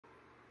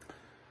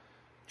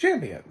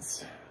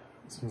Champions.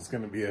 This one's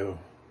going to be a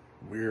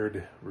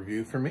weird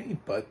review for me,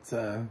 but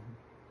we're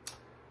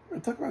going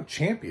to talk about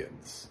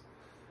Champions.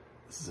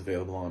 This is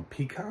available on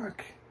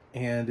Peacock,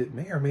 and it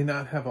may or may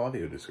not have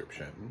audio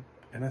description.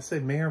 And I say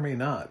may or may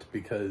not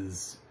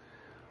because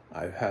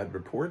I've had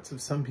reports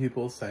of some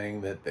people saying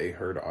that they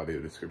heard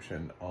audio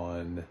description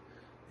on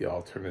the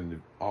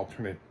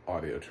alternate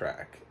audio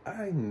track.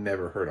 I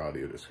never heard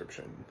audio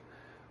description,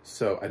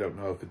 so I don't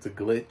know if it's a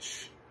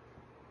glitch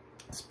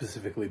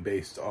specifically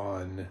based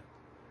on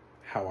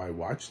how I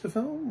watched the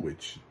film,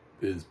 which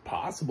is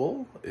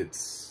possible.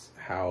 It's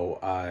how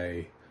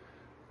I,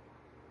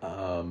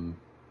 it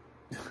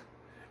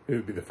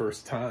would be the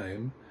first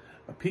time.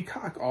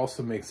 Peacock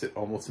also makes it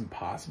almost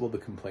impossible to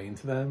complain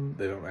to them.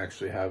 They don't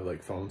actually have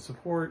like phone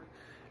support,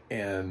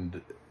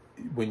 and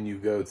when you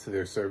go to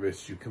their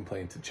service, you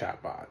complain to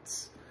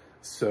chatbots.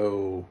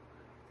 So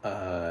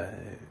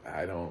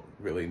I don't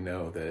really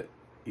know that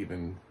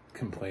even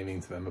complaining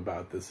to them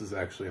about this is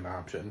actually an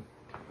option.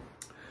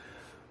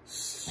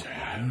 So,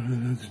 I don't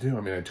know what to do.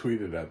 I mean, I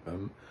tweeted at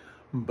them,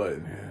 but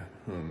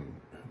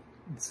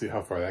let's see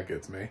how far that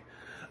gets me.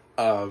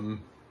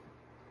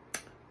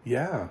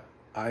 Yeah,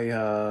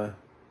 I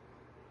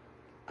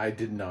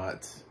did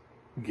not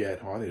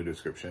get audio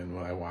description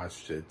when I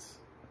watched it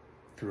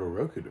through a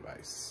Roku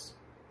device.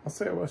 I'll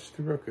say I watched it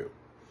through Roku.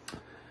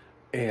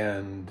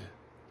 And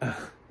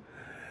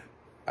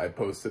I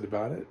posted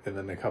about it, and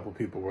then a couple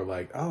people were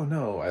like, oh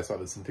no, I saw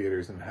this in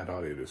theaters and it had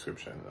audio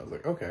description. I was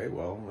like, okay,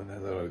 well,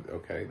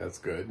 okay, that's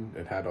good.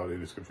 It had audio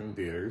description in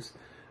theaters.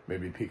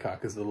 Maybe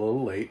Peacock is a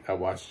little late. I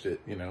watched it,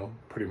 you know,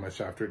 pretty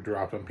much after it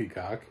dropped on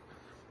Peacock.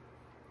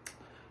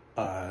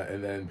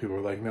 And then people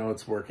were like, no,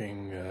 it's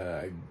working.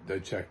 I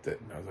checked it,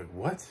 and I was like,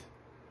 what?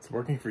 It's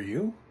working for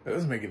you? That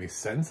doesn't make any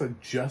sense. I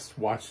just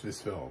watched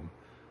this film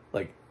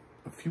like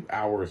a few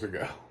hours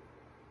ago.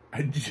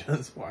 I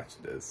just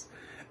watched this,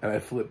 and I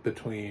flipped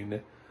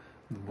between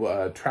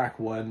track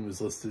 1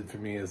 was listed for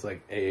me as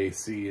like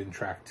AAC, and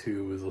track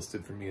 2 was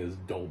listed for me as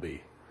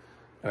Dolby,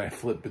 and I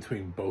flipped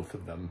between both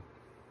of them,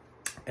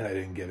 and I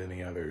didn't get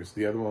any others.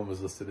 The other one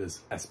was listed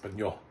as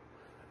Espanol,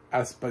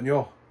 and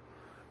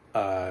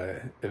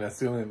that's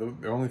there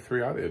are only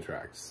 3 audio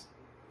tracks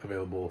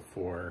available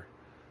for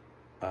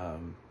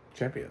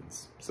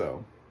Champions.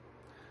 So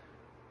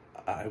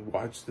I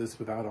watched this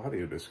without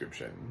audio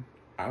description.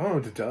 I don't know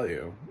what to tell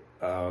you.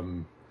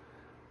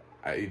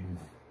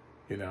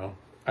 You know,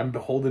 I'm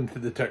beholden to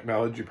the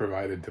technology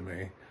provided to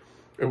me.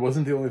 It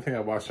wasn't the only thing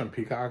I watched on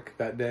Peacock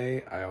that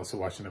day. I also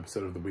watched an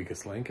episode of The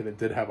Weakest Link, and it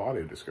did have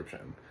audio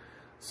description.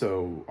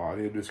 So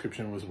audio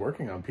description was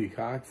working on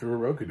Peacock through a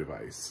Roku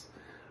device.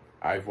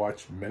 I've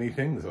watched many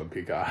things on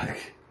Peacock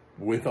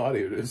with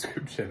audio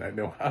description. I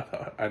know how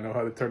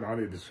to turn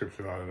audio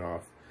description on and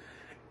off.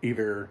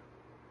 Either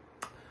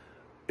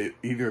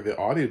the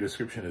audio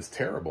description is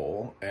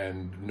terrible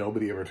and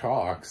nobody ever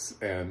talks,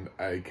 and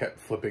I kept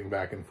flipping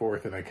back and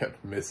forth, and I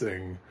kept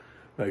missing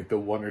like the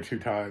 1 or 2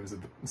 times that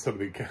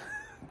somebody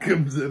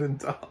comes in and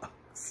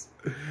talks,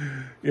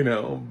 you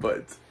know.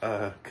 But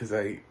because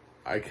I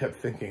kept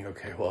thinking,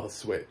 okay, well, I'll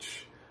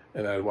switch,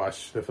 and I'd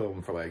watch the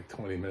film for like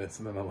 20 minutes,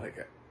 and then I'm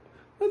like,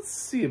 let's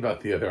see about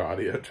the other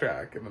audio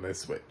track, and then I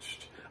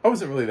switched. I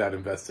wasn't really that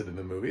invested in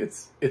the movie.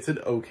 It's an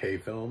okay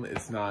film.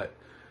 It's not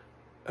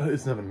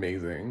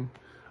amazing.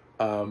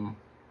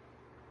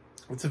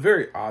 It's a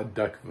very odd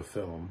duck of a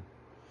film.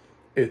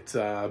 It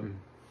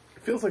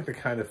feels like the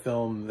kind of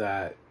film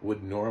that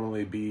would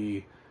normally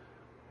be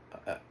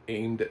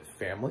aimed at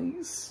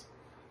families,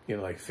 you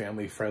know, like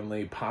family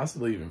friendly,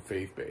 possibly even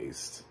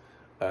faith-based.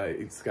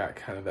 It's got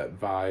kind of that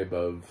vibe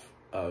of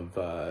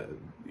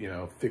you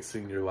know,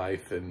 fixing your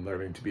life and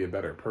learning to be a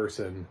better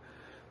person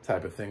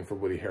type of thing for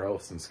Woody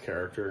Harrelson's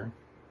character,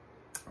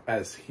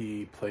 as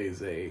he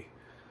plays a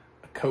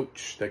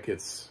coach that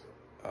gets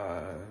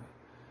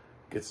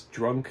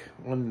drunk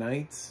one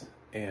night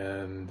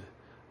and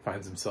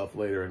finds himself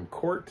later in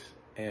court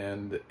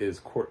and is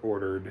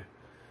court-ordered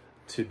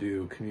to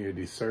do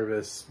community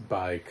service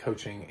by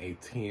coaching a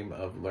team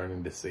of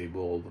learning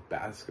disabled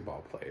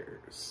basketball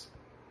players.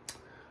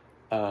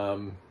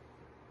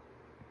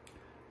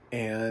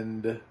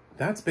 And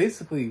that's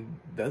basically,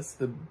 that's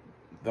the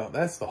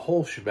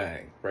whole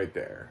shebang right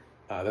there.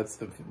 That's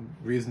the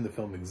reason the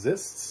film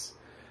exists,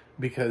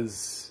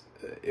 because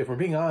if we're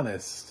being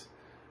honest,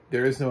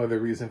 there is no other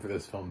reason for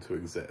this film to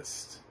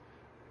exist.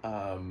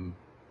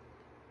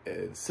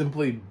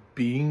 Simply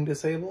being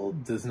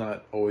disabled does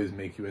not always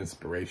make you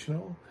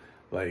inspirational.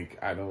 Like,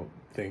 I don't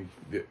think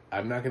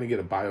I'm not going to get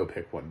a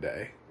biopic one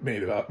day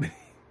made about me.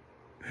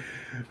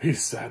 He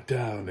sat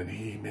down and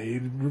he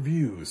made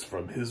reviews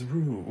from his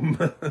room.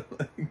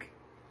 Like,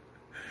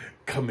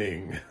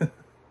 coming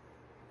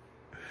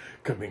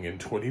in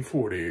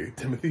 2040,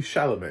 Timothy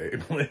Chalamet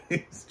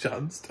plays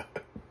John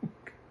Stark.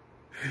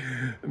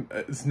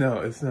 No,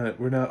 it's not.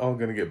 We're not all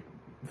going to get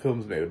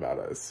films made about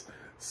us.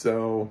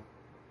 So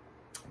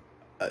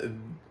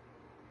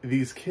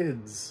these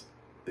kids,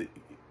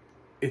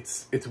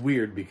 it's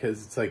weird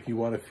because it's like you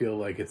want to feel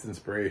like it's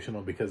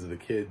inspirational because of the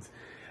kids,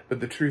 But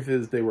the truth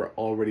is they were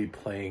already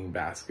playing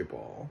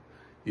basketball.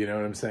 You know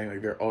what I'm saying?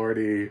 Like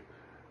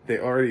they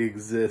already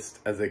exist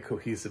as a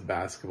cohesive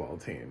basketball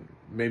team.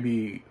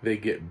 Maybe they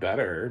get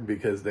better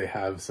because they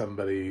have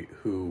somebody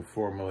who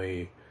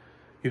formerly,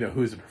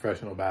 who's a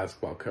professional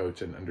basketball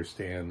coach and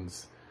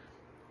understands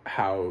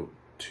how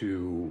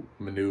to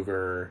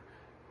maneuver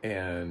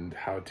and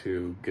how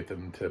to get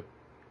them to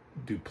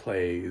do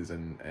plays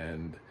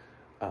and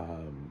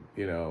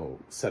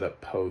set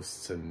up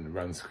posts and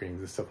run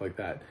screens and stuff like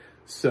that.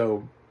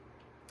 So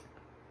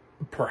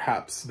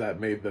perhaps that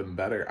made them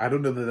better. I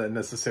don't know that that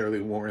necessarily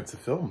warrants a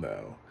film,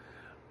 though.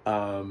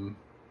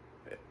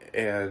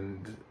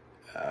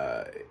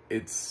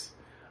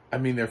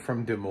 They're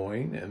from Des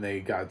Moines, and they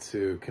got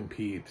to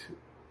compete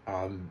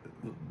for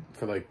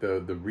like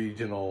the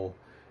regional,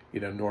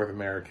 North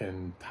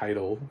American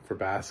title for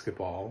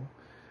basketball.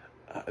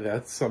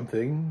 That's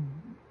something,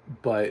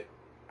 but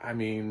I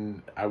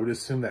would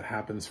assume that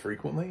happens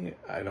frequently.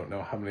 I don't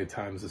know how many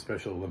times the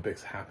Special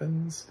Olympics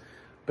happens,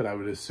 but I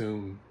would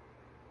assume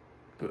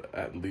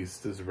at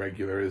least as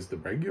regular as the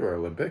regular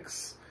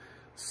Olympics.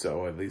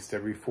 So at least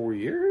every 4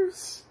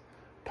 years,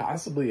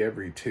 possibly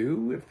every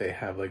 2 if they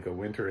have like a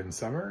winter and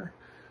summer.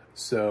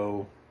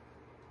 So,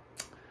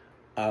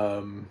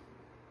 and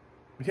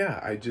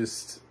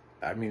there's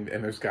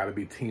got to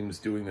be teams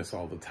doing this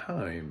all the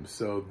time.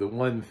 So the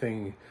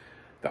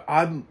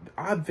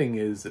odd thing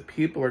is that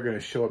people are going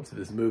to show up to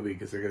this movie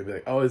because they're going to be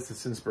like, oh, it's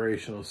this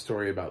inspirational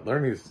story about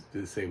learning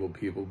disabled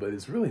people, but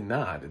it's really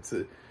not. It's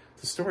a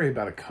story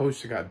about a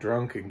coach that got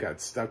drunk and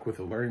got stuck with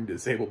a learning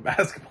disabled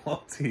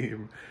basketball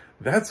team.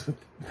 That's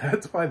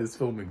why this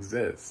film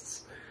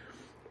exists.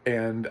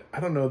 And I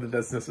don't know that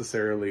that's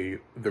necessarily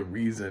the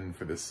reason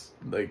for this,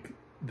 like,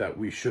 that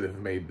we should have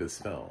made this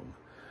film.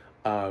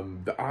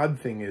 The odd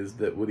thing is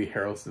that Woody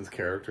Harrelson's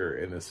character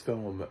in this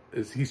film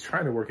he's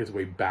trying to work his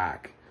way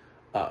back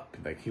up.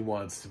 Like, he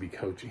wants to be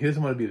coaching. He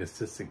doesn't want to be an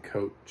assistant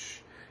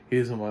coach. He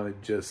doesn't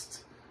want to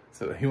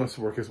he wants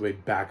to work his way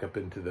back up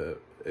into the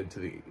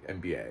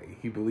NBA.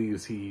 He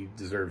believes he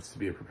deserves to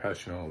be a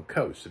professional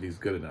coach, that he's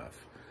good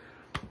enough.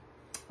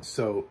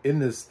 So in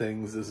this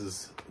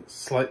is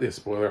slightly a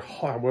spoiler,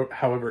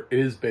 however, it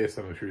is based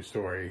on a true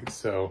story.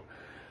 So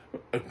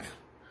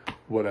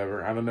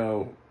whatever. I don't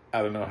know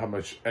how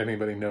much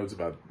anybody knows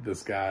about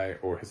this guy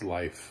or his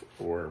life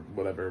or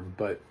whatever,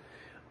 but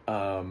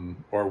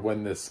or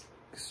when this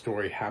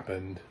story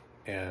happened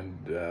and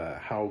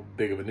how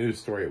big of a news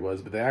story it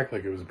was, but they act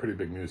like it was a pretty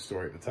big news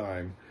story at the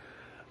time.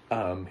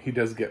 He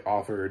does get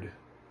offered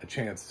a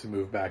chance to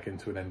move back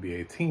into an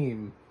NBA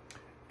team,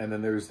 and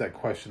then there's that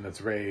question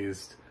that's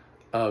raised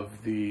of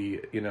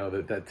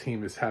that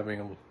team is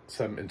having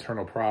some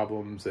internal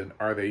problems, and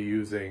are they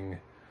using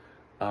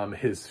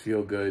his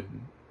feel-good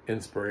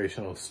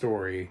inspirational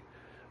story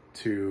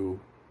to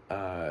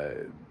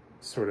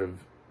sort of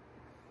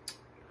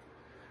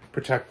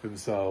protect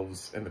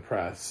themselves in the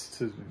press,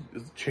 to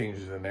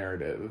change the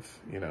narrative,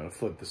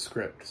 flip the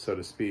script, so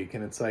to speak.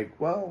 And it's like,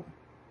 well,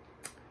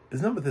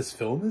 isn't that what this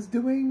film is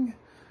doing?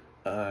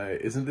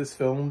 Isn't this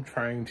film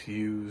trying to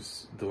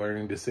use the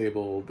learning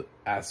disabled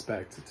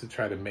aspect to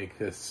try to make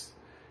this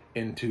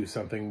into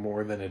something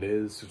more than it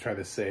is, to try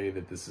to say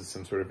that this is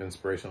some sort of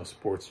inspirational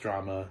sports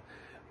drama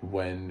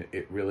when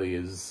it really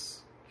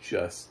is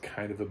just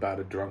kind of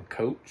about a drunk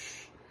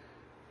coach?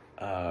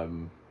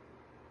 In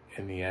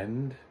the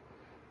end,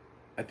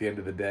 at the end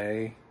of the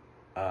day,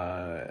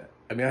 I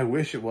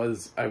wish it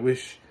was. I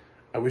wish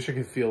I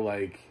could feel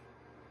like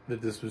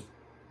that this was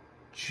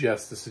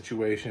just a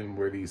situation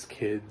where these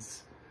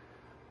kids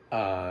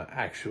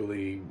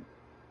actually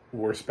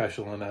were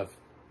special enough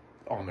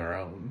on their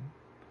own.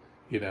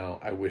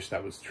 I wish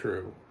that was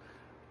true,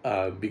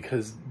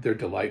 because they're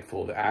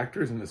delightful. The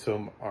actors in this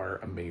film are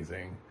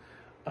amazing,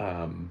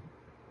 and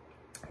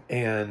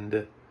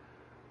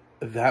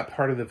that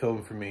part of the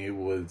film for me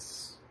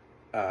was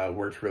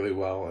worked really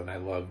well, and I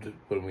loved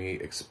when we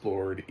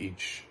explored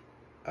each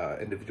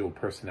individual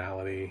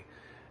personality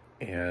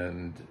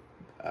and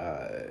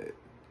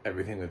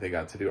everything that they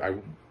got to do. I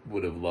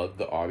would have loved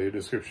the audio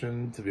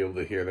description to be able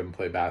to hear them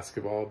play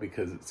basketball,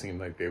 because it seemed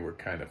like they were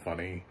kind of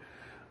funny.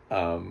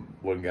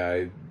 One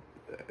guy,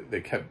 they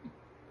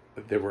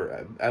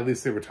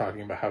were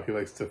talking about how he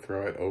likes to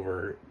throw it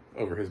over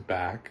his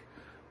back,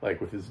 like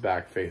with his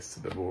back face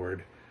to the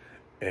board,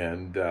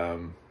 and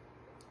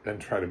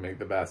try to make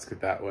the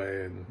basket that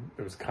way. And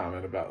there was a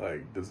comment about,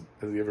 like, has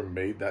he ever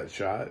made that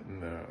shot?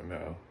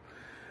 No.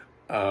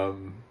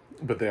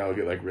 But they all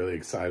get like really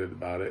excited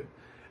about it.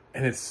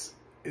 And it's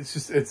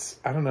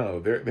I don't know,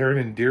 they're an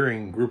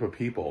endearing group of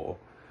people.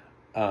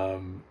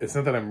 It's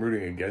not that I'm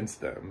rooting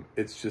against them.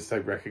 It's just I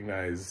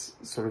recognize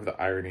sort of the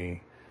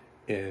irony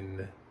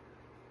in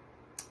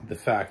the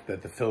fact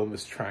that the film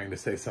is trying to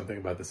say something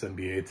about this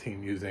NBA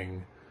team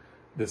using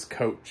this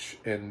coach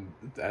and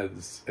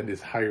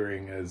is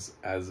hiring as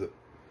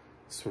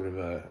sort of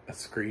a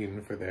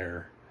screen for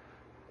their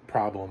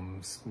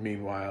problems.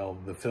 Meanwhile,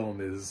 the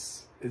film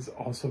is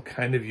also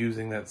kind of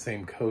using that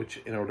same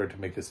coach in order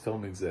to make this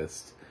film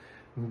exist.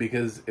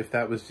 Because if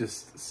that was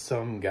just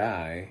some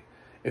guy,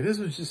 if this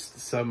was just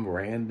some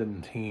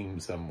random team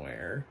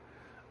somewhere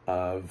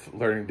of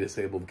learning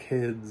disabled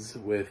kids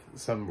with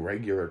some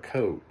regular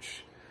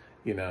coach,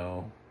 you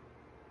know,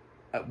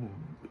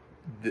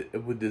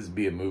 would this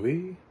be a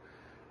movie?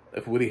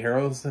 If Woody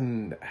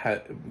Harrelson's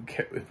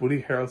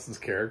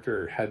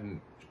character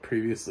hadn't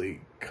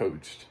previously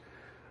coached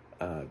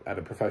at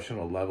a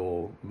professional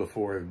level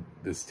before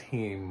this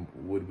team,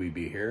 would we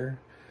be here?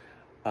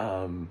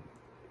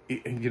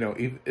 You know,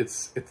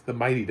 it's the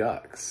Mighty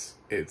Ducks.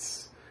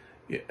 It's,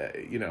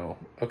 you know,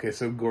 okay,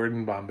 so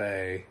Gordon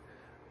Bombay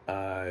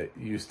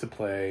used to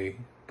play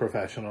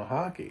professional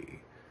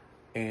hockey,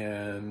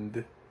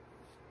 and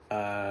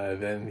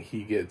then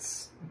he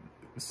gets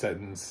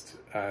sentenced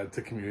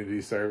to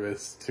community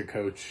service to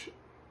coach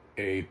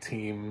a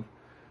team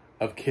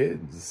of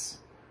kids.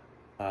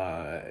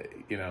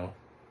 You know,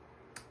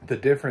 the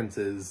difference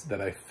is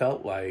that I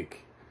felt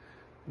like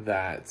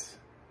that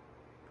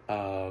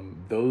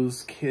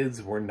those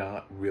kids were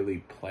not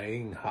really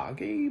playing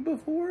hockey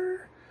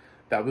before.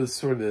 That was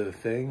sort of the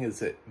thing, is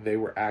that they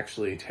were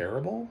actually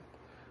terrible,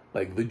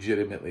 like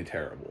legitimately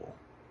terrible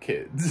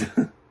kids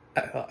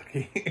at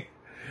hockey.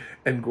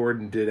 And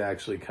Gordon did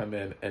actually come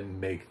in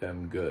and make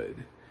them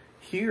good.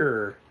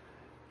 Here,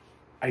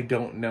 I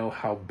don't know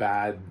how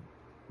bad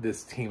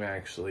this team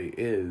actually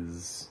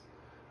is,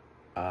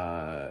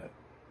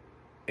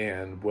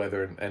 and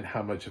whether and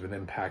how much of an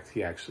impact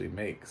he actually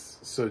makes.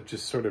 So it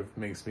just sort of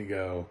makes me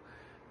go,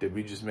 did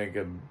we just remake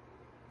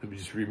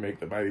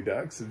the Mighty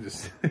Ducks and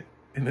just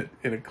in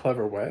a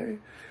clever way?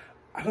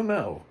 I don't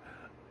know.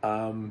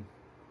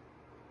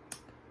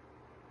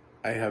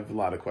 I have a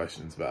lot of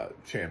questions about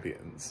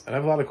Champions. And I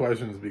have a lot of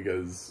questions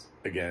because,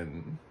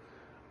 again,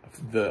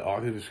 the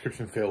audio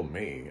description failed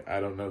me.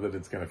 I don't know that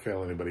it's going to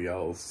fail anybody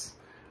else,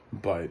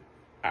 but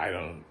I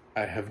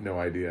have no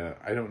idea.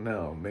 I don't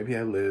know. Maybe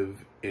I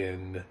live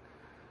in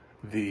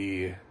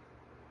the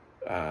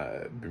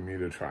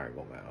Bermuda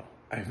Triangle now.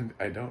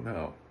 I don't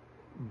know.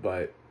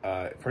 But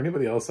for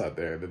anybody else out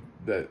there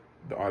that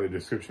the audio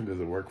description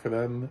doesn't work for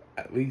them,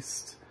 at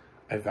least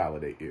I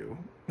validate you.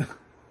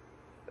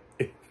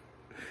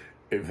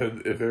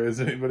 If there is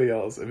anybody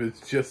else, if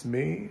it's just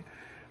me,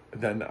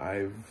 then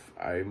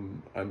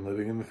I'm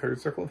living in the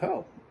third circle of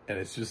hell, and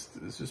it's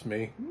just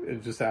me.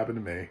 It just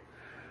happened to me,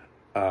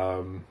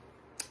 and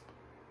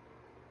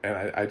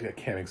I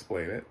can't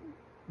explain it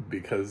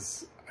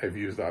because I've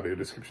used audio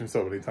description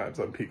so many times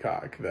on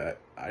Peacock that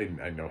I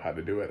know how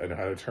to do it. I know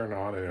how to turn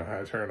on. I know how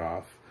to turn it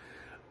off.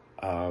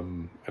 I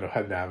know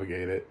how to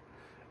navigate it,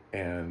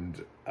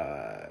 and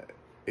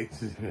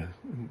it's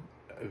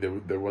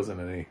there wasn't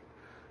any.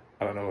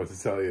 I don't know what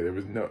to tell you. There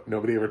was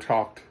nobody ever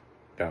talked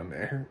down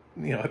there,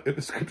 you know, the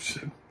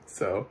description.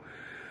 So,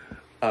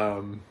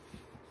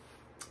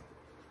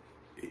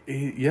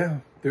 yeah,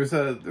 there's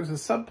a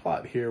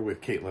subplot here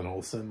with Caitlin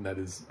Olsen that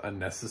is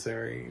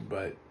unnecessary,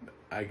 but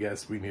I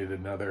guess we needed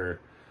another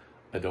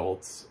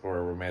adult or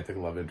a romantic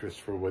love interest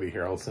for Woody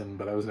Harrelson,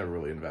 but I was never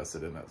really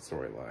invested in that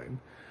storyline.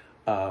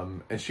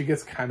 And she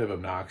gets kind of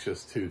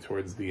obnoxious too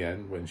towards the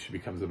end when she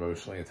becomes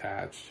emotionally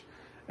attached,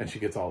 and she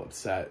gets all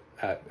upset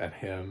at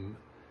him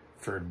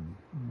for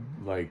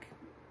like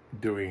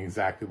doing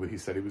exactly what he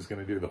said he was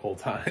going to do the whole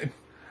time.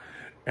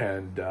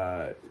 And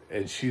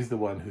she's the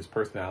one whose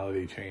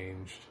personality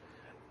changed.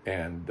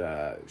 And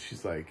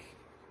she's like,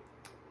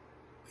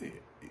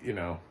 you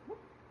know,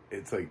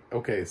 it's like,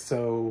 okay,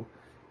 so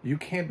you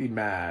can't be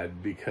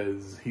mad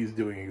because he's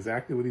doing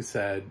exactly what he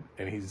said,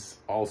 and he's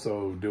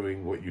also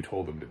doing what you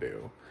told him to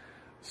do.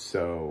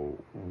 So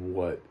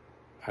what?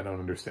 I don't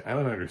understand. I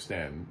don't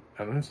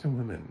understand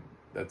women.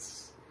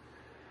 That's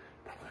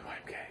probably why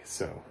I'm gay.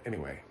 So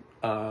anyway,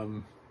 there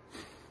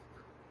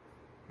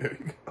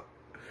you go.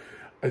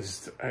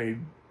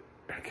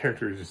 Her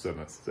character is just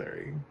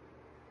unnecessary.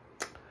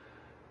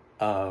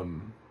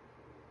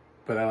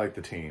 But I like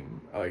the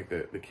team. I like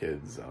the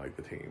kids. I like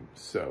the team.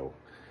 So,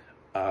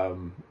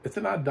 it's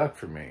an odd duck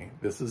for me.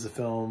 This is a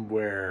film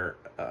where,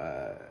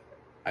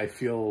 I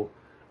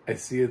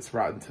see its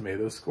Rotten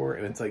Tomatoes score,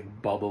 and it's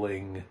like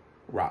bubbling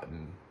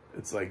rotten.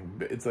 It's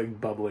like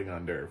bubbling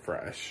under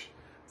fresh.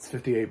 It's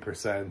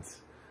 58%.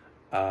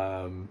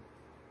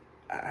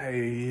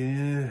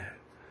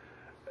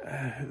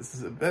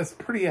 That's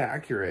pretty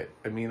accurate.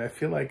 I mean, I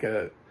feel like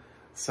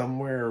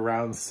somewhere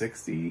around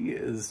 60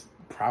 is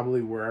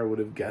probably where I would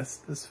have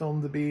guessed this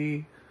film to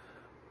be.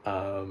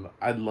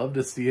 I'd love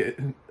to see it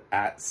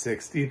at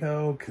 60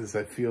 though, because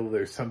I feel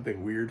there's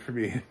something weird for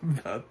me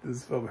about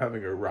this film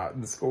having a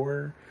rotten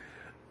score.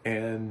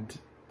 And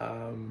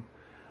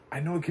I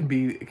know it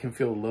can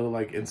feel a little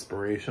like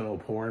inspirational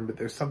porn, but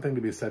there's something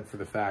to be said for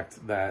the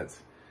fact that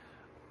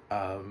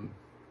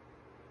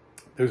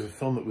there's a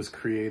film that was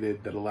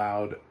created that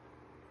allowed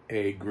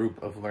a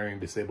group of learning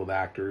disabled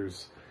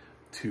actors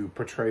to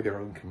portray their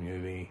own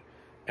community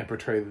and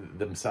portray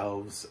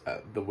themselves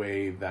the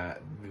way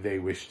that they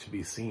wish to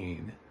be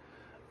seen,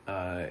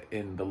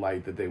 in the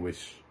light that they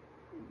wish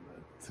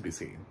to be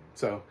seen.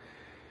 So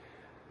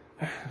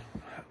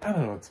I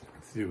don't know what to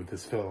do with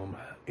this film.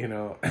 You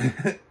know,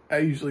 I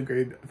usually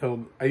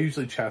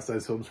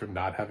chastise films for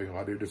not having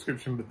audio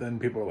description, but then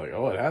people are like,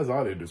 "Oh, it has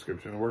audio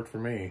description. It worked for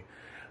me."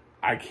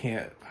 I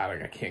can't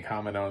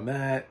comment on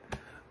that.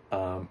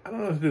 I don't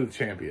know what to do with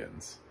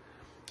Champions.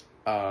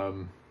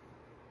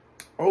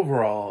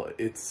 Overall,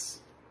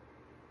 it's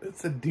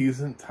a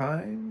decent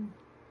time.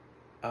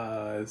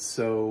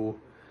 So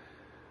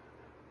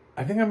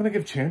I think I'm gonna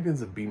give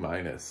Champions a B-.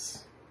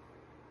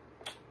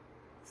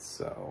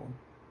 So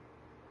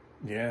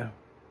yeah.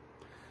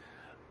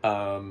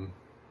 I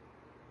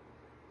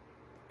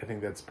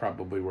think that's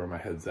probably where my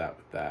head's at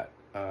with that.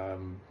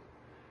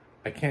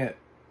 I can't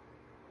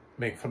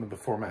make fun of the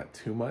format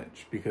too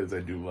much because I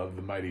do love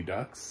the Mighty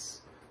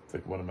Ducks. It's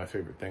like one of my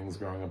favorite things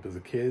growing up as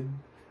a kid.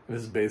 And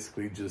this is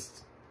basically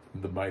just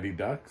the Mighty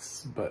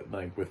Ducks, but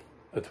like with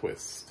a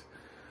twist.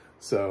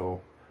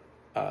 So,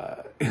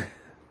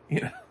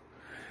 you know,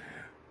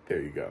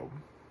 there you go.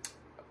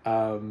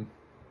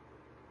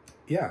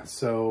 Yeah,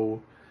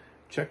 so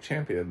check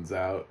Champions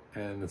out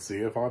and see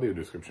if audio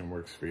description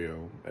works for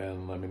you,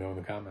 and let me know in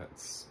the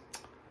comments.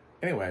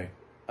 Anyway,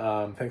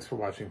 thanks for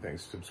watching.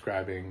 Thanks for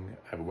subscribing.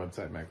 I have a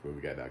website,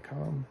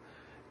 macmovieguy.com.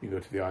 You can go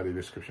to the audio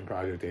description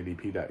project,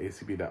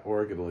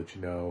 adp.acb.org. It'll let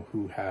you know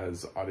who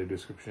has audio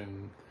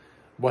description,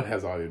 what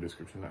has audio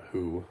description, not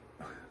who.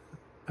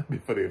 It'd be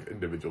funny if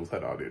individuals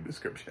had audio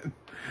description.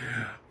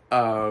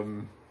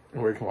 Where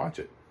you can watch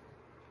it.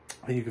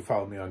 And you can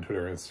follow me on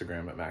Twitter or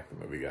Instagram at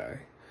MacTheMovieGuy.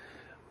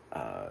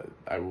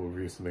 I will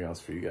review something else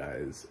for you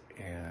guys,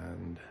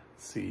 and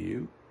see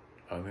you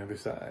on the other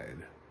side.